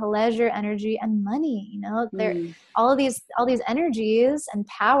energy, pleasure energy, and money. They're all these energies and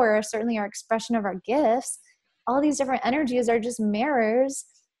power, certainly our expression of our gifts. All these different energies are just mirrors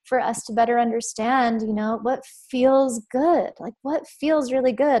for us to better understand, what feels good, like what feels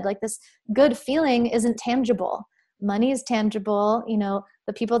really good. Like this good feeling isn't tangible. Money is tangible.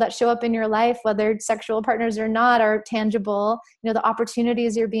 The people that show up in your life, whether sexual partners or not, are tangible. The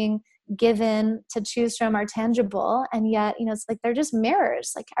opportunities you're being given to choose from are tangible. And yet, it's like they're just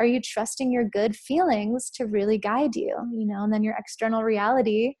mirrors. Like, are you trusting your good feelings to really guide you? And then your external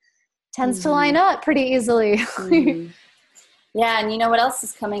reality tends to line up pretty easily. Yeah. And what else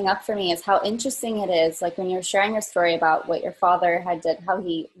is coming up for me is how interesting it is. Like when you're sharing your story about what your father had did, how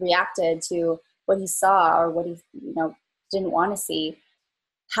he reacted to what he saw or what he, didn't want to see,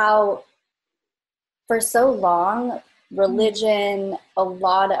 how for so long, religion, a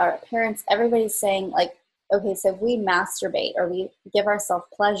lot of our parents, everybody's saying like, okay, so if we masturbate or we give ourselves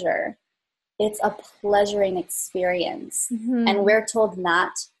pleasure, it's a pleasuring experience. And we're told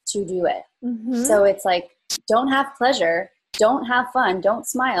not to do it. So it's like, don't have pleasure, don't have fun, don't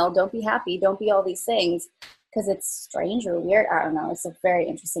smile, don't be happy, don't be all these things, because it's strange or weird. I don't know. It's a very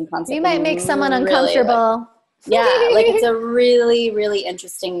interesting concept. You might make someone uncomfortable. Like it's a really, really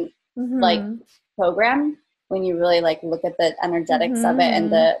interesting like program when you really like look at the energetics of it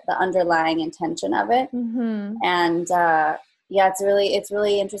and the underlying intention of it. And it's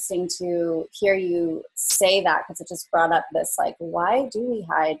really interesting to hear you say that, because it just brought up this like, why do we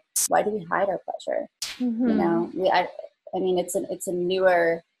hide our pleasure? I mean, it's a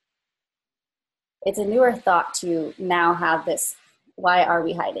newer thought to now have this, why are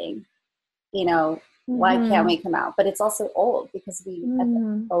we hiding? Why can't we come out? But it's also old, because we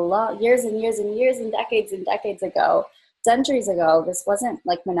a lot years and years and years and decades ago, centuries ago, this wasn't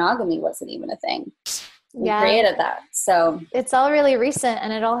like, monogamy wasn't even a thing. We created that. So it's all really recent,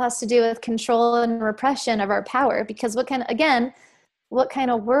 and it all has to do with control and repression of our power. Because what kind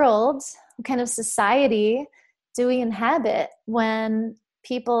of world, what kind of society do we inhabit when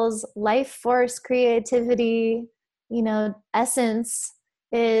people's life force, creativity, essence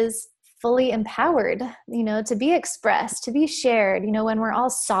is fully empowered, to be expressed, to be shared, when we're all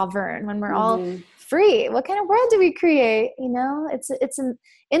sovereign, when we're all free? What kind of world do we create? It's an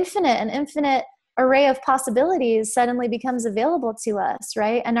infinite array of possibilities suddenly becomes available to us,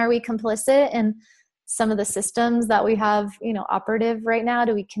 right? And are we complicit in some of the systems that we have, operative right now?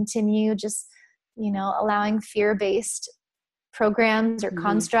 Do we continue just, allowing fear-based programs or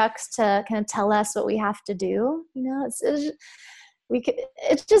constructs to kind of tell us what we have to do?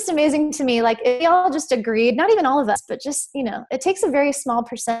 It's just amazing to me. Like, if we all just agreed, not even all of us, but just, it takes a very small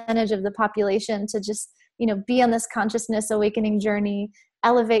percentage of the population to just, be on this consciousness awakening journey,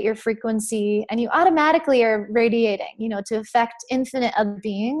 elevate your frequency, and you automatically are radiating, to affect infinite other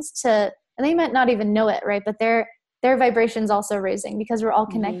beings and they might not even know it, right? But their vibration's also raising, because we're all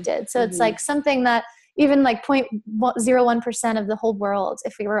connected. So it's like something that even like 0.01% of the whole world,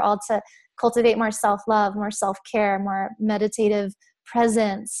 if we were all to cultivate more self-love, more self-care, more meditative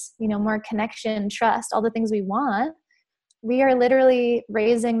presence, more connection, trust, all the things we want, we are literally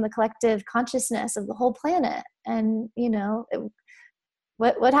raising the collective consciousness of the whole planet. And,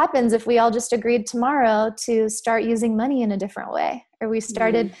 what happens if we all just agreed tomorrow to start using money in a different way? Or we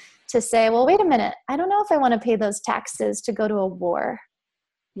started to say, well, wait a minute, I don't know if I want to pay those taxes to go to a war.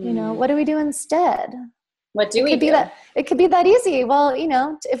 What do we do instead? What do we do? It could be that easy. Well,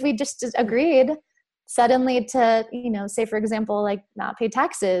 if we just agreed suddenly to, say, for example, like not pay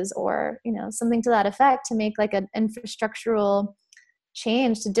taxes or, something to that effect, to make like an infrastructural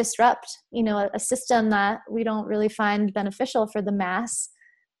change to disrupt, a system that we don't really find beneficial for the mass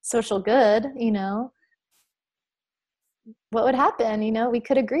social good, what would happen? We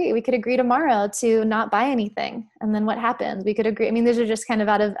could agree tomorrow to not buy anything. And then what happens? We could agree. I mean, these are just kind of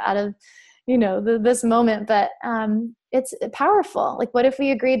out of this moment, but it's powerful. Like, what if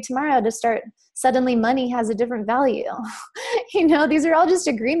we agreed tomorrow to start, suddenly money has a different value? These are all just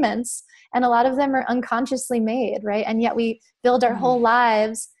agreements, and a lot of them are unconsciously made, right? And yet we build our whole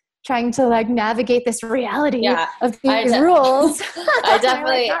lives trying to like navigate this reality of these rules. I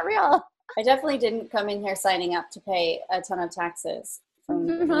definitely, not real. I definitely didn't come in here signing up to pay a ton of taxes from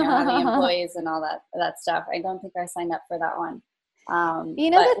having employees and all that stuff. I don't think I signed up for that one.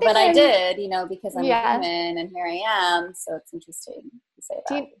 But I did, because I'm a woman and here I am. So it's interesting to say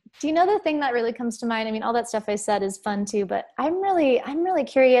that. Do you know the thing that really comes to mind? I mean, all that stuff I said is fun too, but I'm really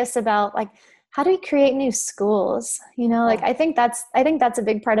curious about like, how do we create new schools? Like, I think that's a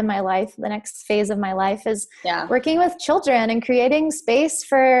big part of my life. The next phase of my life is working with children and creating space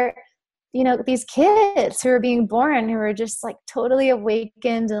for you know, these kids who are being born, who are just like totally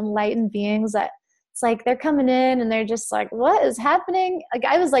awakened, enlightened beings that it's like they're coming in and they're just like, what is happening? Like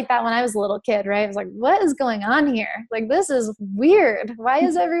I was like that when I was a little kid, right? I was like, what is going on here? Like, this is weird. Why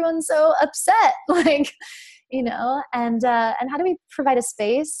is everyone so upset? Like, you know, and how do we provide a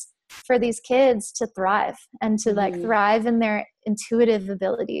space for these kids to thrive and to like thrive in their intuitive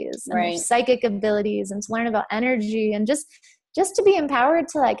abilities and their psychic abilities and to learn about energy and just to be empowered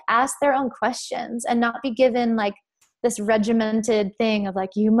to like ask their own questions and not be given like this regimented thing of like,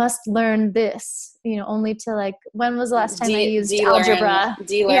 you must learn this, you know, only to like, when was the last time I used algebra?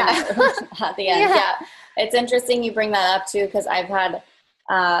 De-learn it at the end. Yeah. It's interesting you bring that up too, because I've had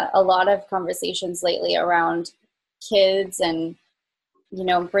a lot of conversations lately around kids and, you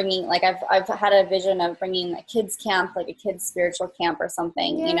know, bringing, like I've had a vision of bringing a kids camp, like a kids spiritual camp or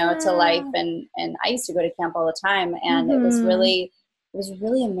something, you know, to life. And I used to go to camp all the time, and it was really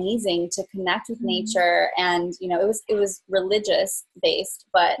amazing to connect with nature. And, you know, it was religious based,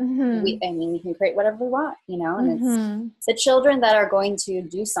 but we can create whatever we want, you know, and it's the children that are going to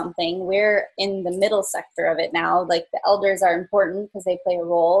do something. We're in the middle sector of it now. Like the elders are important because they play a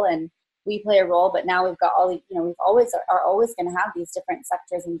role and we play a role, but now we've got all the, you know, are always going to have these different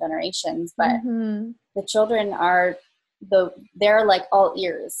sectors and generations, but the children they're like all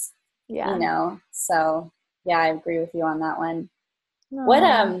ears, you know? So yeah, I agree with you on that one. What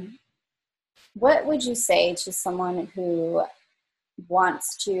would you say to someone who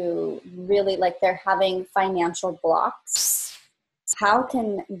wants to really, like, they're having financial blocks? How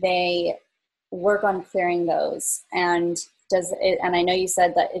can they work on clearing those? And and I know you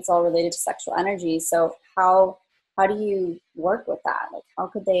said that it's all related to sexual energy. So how do you work with that? Like, how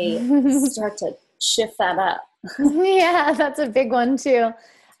could they start to shift that up? Yeah, that's a big one too.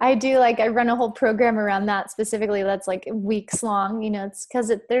 I run a whole program around that specifically. That's like weeks long, you know, it's because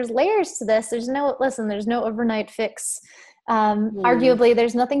there's layers to this. There's no overnight fix. Arguably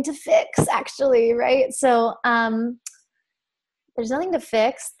there's nothing to fix actually. Right. So, there's nothing to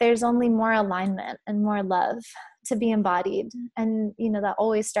fix. There's only more alignment and more love to be embodied. And, you know, that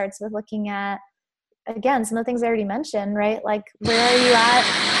always starts with looking at, again, some of the things I already mentioned, right? Like, where are you at?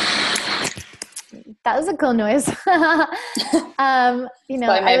 That was a cool noise. You know,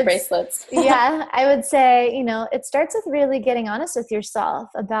 my bracelets. Yeah, I would say, you know, it starts with really getting honest with yourself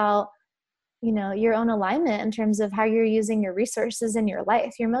about, you know, your own alignment in terms of how you're using your resources in your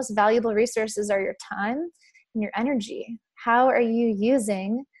life. Your most valuable resources are your time and your energy. How are you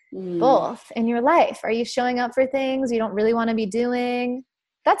using both in your life? Are you showing up for things you don't really want to be doing?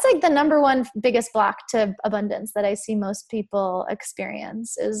 That's like the number one biggest block to abundance that I see most people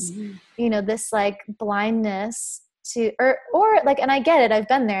experience is, you know, this like blindness to, or like, and I get it, I've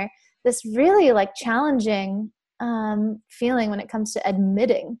been there, this really like challenging feeling when it comes to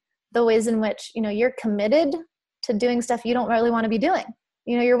admitting the ways in which, you know, you're committed to doing stuff you don't really want to be doing.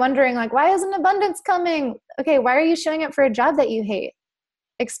 You know, you're wondering like, why isn't abundance coming? Okay, why are you showing up for a job that you hate?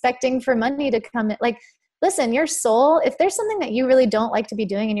 Expecting for money to come in. Like, listen, your soul, if there's something that you really don't like to be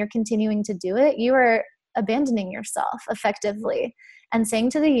doing and you're continuing to do it, you are abandoning yourself effectively and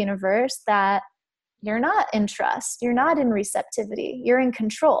saying to the universe that you're not in trust, you're not in receptivity, you're in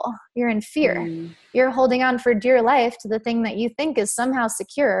control, you're in fear. You're holding on for dear life to the thing that you think is somehow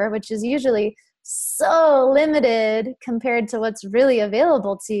secure, which is usually so limited compared to what's really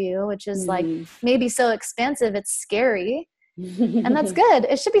available to you, which is like maybe so expansive it's scary. And that's good.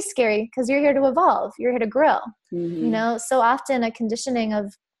 It should be scary because you're here to evolve, you're here to grow. You know, so often a conditioning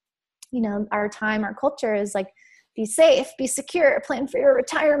of, you know, our time, our culture is like, be safe, be secure, plan for your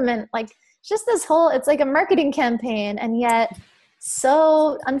retirement. Like, just this whole, it's like a marketing campaign, and yet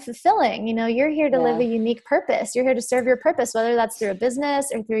so unfulfilling. You know, you're here to live a unique purpose. You're here to serve your purpose, whether that's through a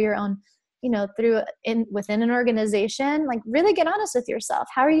business or through your own, you know, within an organization. Like, really get honest with yourself.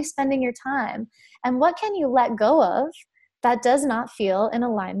 How are you spending your time? And what can you let go of that does not feel in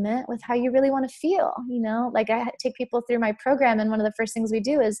alignment with how you really want to feel? You know, like I take people through my program, and one of the first things we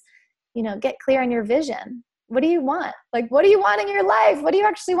do is, you know, get clear on your vision. What do you want? Like, what do you want in your life? What do you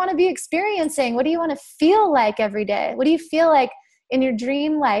actually want to be experiencing? What do you want to feel like every day? What do you feel like in your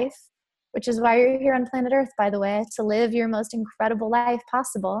dream life, which is why you're here on planet Earth, by the way, to live your most incredible life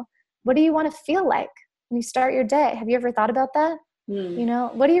possible? What do you want to feel like when you start your day? Have you ever thought about that? You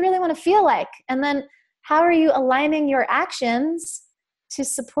know, what do you really want to feel like? And then how are you aligning your actions to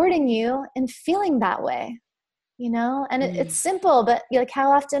supporting you in feeling that way? You know, and it's simple, but like,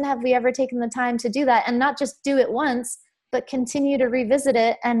 how often have we ever taken the time to do that, and not just do it once, but continue to revisit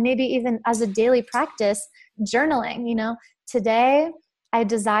it, and maybe even as a daily practice, journaling. You know, today I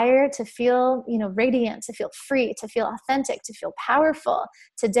desire to feel, radiant, to feel free, to feel authentic, to feel powerful.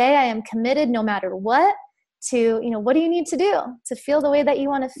 Today, I am committed no matter what to, what do you need to do to feel the way that you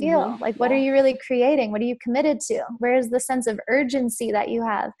want to feel? Mm-hmm. Like, what are you really creating? What are you committed to? Where is the sense of urgency that you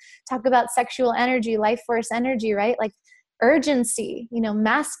have? Talk about sexual energy, life force energy, right? Like urgency,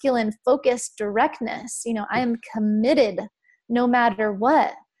 masculine, focused directness. I am committed no matter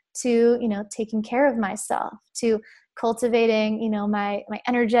what to, taking care of myself, to cultivating, my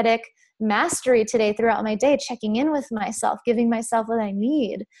energetic mastery today throughout my day, checking in with myself, giving myself what I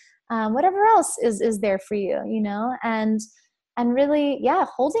need. Whatever else is there for you, and really,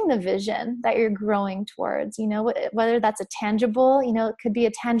 holding the vision that you're growing towards, whether that's a tangible, it could be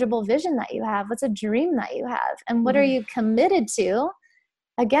a tangible vision that you have. What's a dream that you have? And what are you committed to?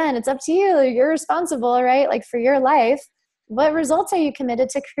 Again, it's up to you. You're responsible, right? Like for your life, what results are you committed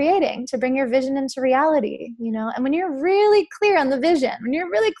to creating to bring your vision into reality, And when you're really clear on the vision, when you're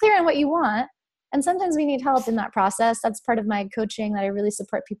really clear on what you want, and sometimes we need help in that process. That's part of my coaching that I really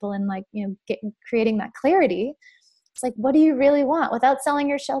support people in, creating that clarity. It's like, what do you really want without selling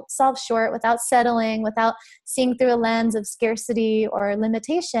yourself short, without settling, without seeing through a lens of scarcity or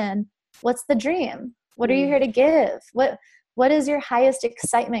limitation? What's the dream? What are you here to give? What is your highest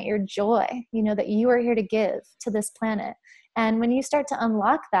excitement, your joy, that you are here to give to this planet? And when you start to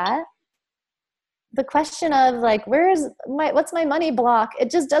unlock that, the question of what's my money block? It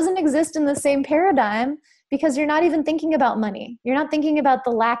just doesn't exist in the same paradigm, because you're not even thinking about money. You're not thinking about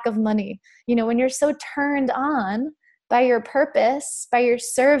the lack of money. When you're so turned on by your purpose, by your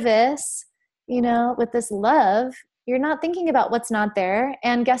service, with this love, you're not thinking about what's not there.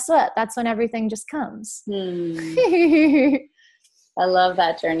 And guess what? That's when everything just comes. I love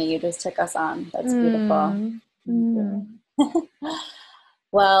that journey you just took us on. That's beautiful.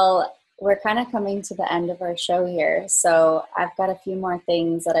 Well, we're kind of coming to the end of our show here. So I've got a few more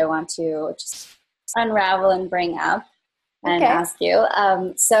things that I want to just unravel and bring up and ask you.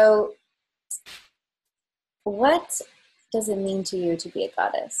 So what does it mean to you to be a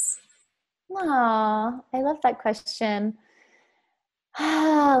goddess? Oh, I love that question.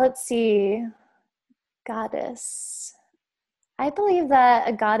 Let's see. Goddess. I believe that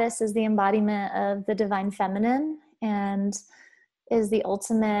a goddess is the embodiment of the divine feminine and is the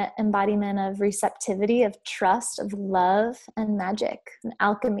ultimate embodiment of receptivity, of trust, of love, and magic, and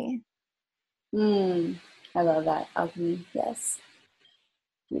alchemy. I love that. Alchemy, yes.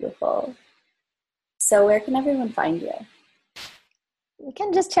 Beautiful. So where can everyone find you? You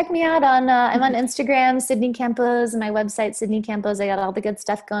can just check me out on, I'm on Instagram, Sydney Campos, and my website, Sydney Campos. I got all the good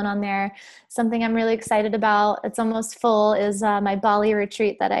stuff going on there. Something I'm really excited about, it's almost full, is my Bali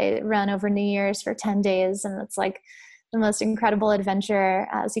retreat that I run over New Year's for 10 days. And it's like the most incredible adventure.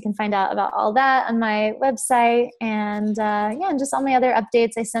 So you can find out about all that on my website. And and just all my other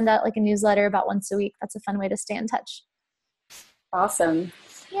updates. I send out like a newsletter about once a week. That's a fun way to stay in touch. Awesome.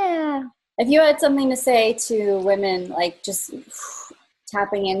 Yeah. If you had something to say to women, like just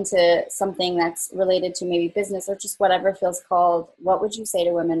tapping into something that's related to maybe business or just whatever feels called, what would you say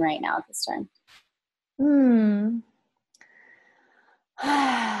to women right now at this time?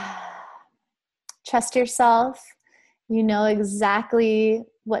 Trust yourself. You know exactly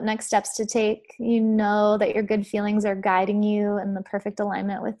what next steps to take. You know that your good feelings are guiding you in the perfect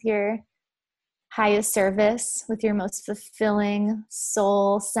alignment with your highest service, with your most fulfilling,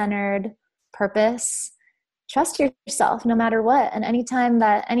 soul-centered purpose. Trust yourself no matter what. And anytime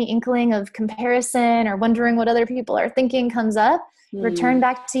that any inkling of comparison or wondering what other people are thinking comes up, return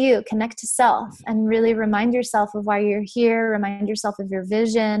back to you, connect to self, and really remind yourself of why you're here. Remind yourself of your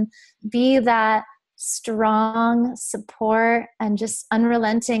vision. Be that strong support and just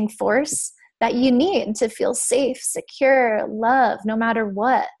unrelenting force that you need to feel safe, secure, loved, no matter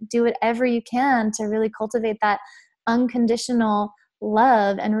what. Do whatever you can to really cultivate that unconditional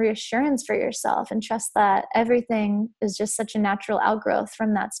love and reassurance for yourself, and trust that everything is just such a natural outgrowth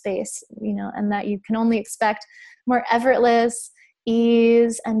from that space, and that you can only expect more effortless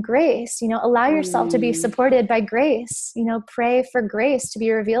ease and grace. Allow yourself to be supported by grace. Pray for grace to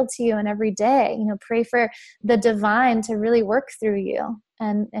be revealed to you in every day. Pray for the divine to really work through you,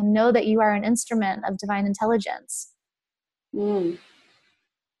 and know that you are an instrument of divine intelligence.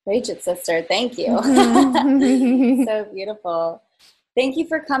 Preach it, sister. Thank you. So beautiful. Thank you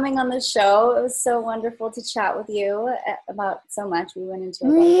for coming on the show. It was so wonderful to chat with you about so much. We went into a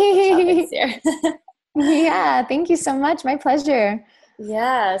lot of topics here. Yeah, thank you so much. My pleasure.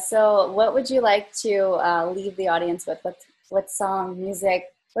 Yeah. So what would you like to leave the audience with? What song, music?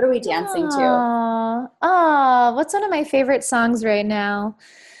 What are we dancing to? What's one of my favorite songs right now?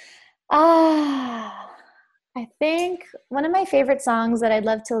 I think one of my favorite songs that I'd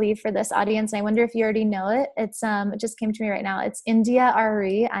love to leave for this audience, and I wonder if you already know it. It just came to me right now. It's India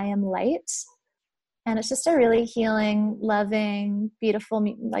Ari, I Am Light. And it's just a really healing, loving, beautiful,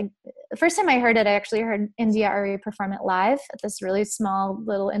 like the first time I heard it, I actually heard India Ari perform it live at this really small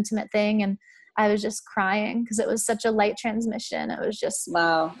little intimate thing. And I was just crying because it was such a light transmission. It was just,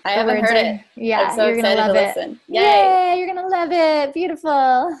 wow. I haven't heard it. Yeah, I'm so you're going to love it. Listen. Yay, you're going to love it.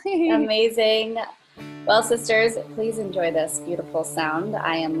 Beautiful. Amazing. Well, sisters, please enjoy this beautiful sound.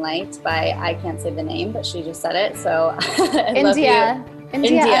 I Am Light by, I can't say the name, but she just said it. So I love you.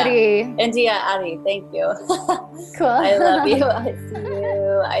 India Ari. India Ari, thank you. Cool. I love you. I see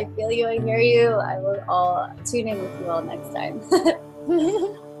you. I feel you. I hear you. I will all tune in with you all next time.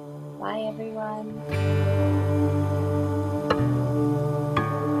 Bye, everyone.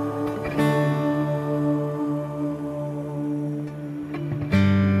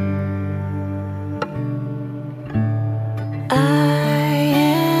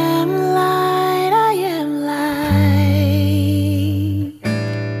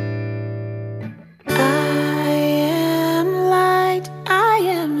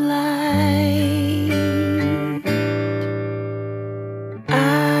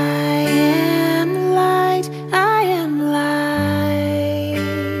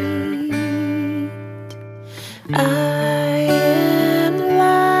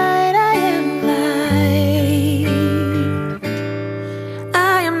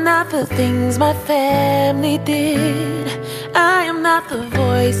 Things my family did. I am not the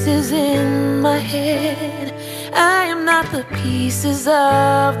voices in my head. I am not the pieces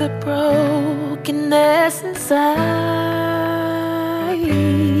of the brokenness inside. I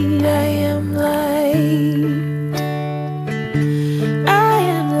am light. I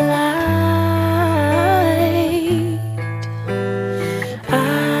am light.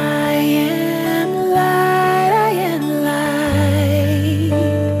 I am light. I am light.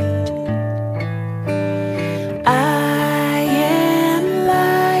 I am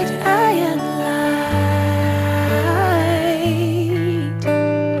light, I am light.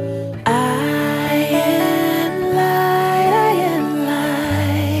 I am light, I am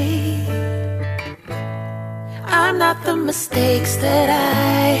light. I'm not the mistakes that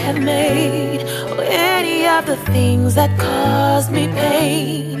I have made, or any of the things that caused me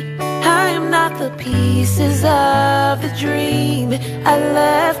pain. I am not the pieces of the dream I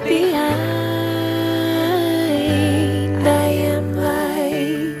left behind. I am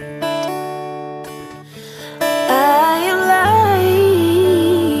light. I am light.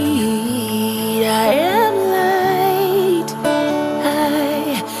 I am light.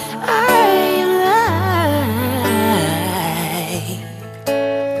 I am light.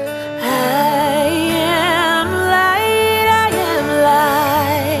 I am light. I am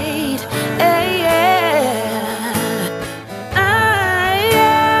light. Hey, yeah. I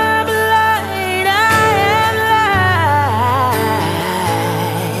am light. I am light.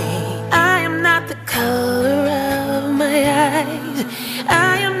 I am not the color of my eyes.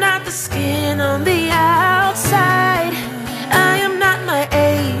 I am not the skin on the outside. I am not my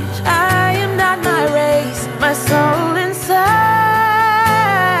age. I am not my race. My soul inside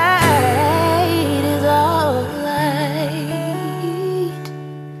is all light.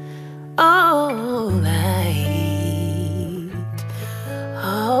 All light.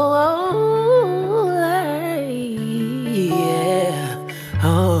 Oh, light. Yeah.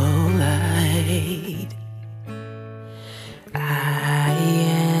 Oh, light. I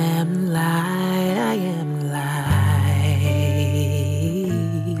am light. I am light.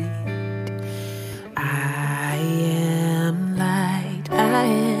 I am light. I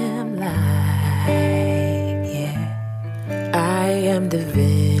am light. Yeah. I am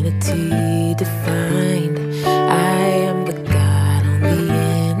divinity defined. I am the God on the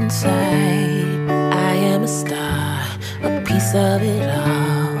inside. I am a star, a piece of it